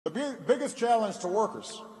biggest challenge to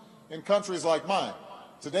workers in countries like mine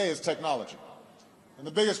today is technology. And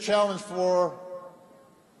the biggest challenge for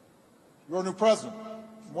your new president,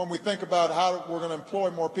 when we think about how we're going to employ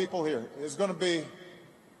more people here, is going to be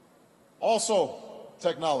also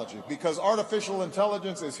technology, because artificial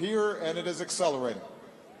intelligence is here and it is accelerating.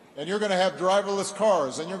 And you're going to have driverless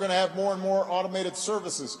cars, and you're going to have more and more automated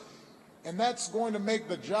services. And that's going to make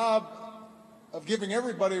the job of giving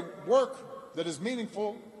everybody work that is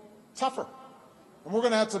meaningful tougher. And we're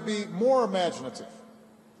going to have to be more imaginative.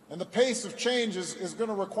 And the pace of change is going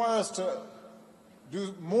to require us to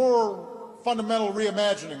do more fundamental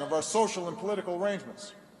reimagining of our social and political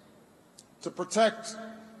arrangements to protect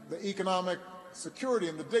the economic security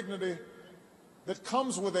and the dignity that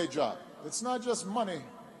comes with a job. It's not just money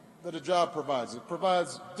that a job provides. It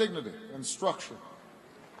provides dignity and structure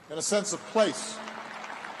and a sense of place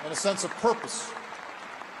and a sense of purpose.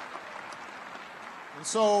 And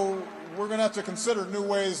so we're going to have to consider new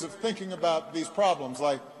ways of thinking about these problems,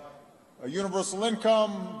 like a universal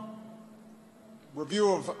income,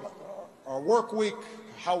 review of our work week,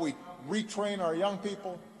 how we retrain our young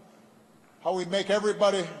people, how we make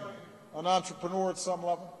everybody an entrepreneur at some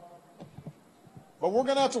level. But we're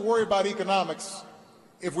going to have to worry about economics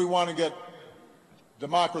if we want to get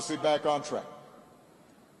democracy back on track.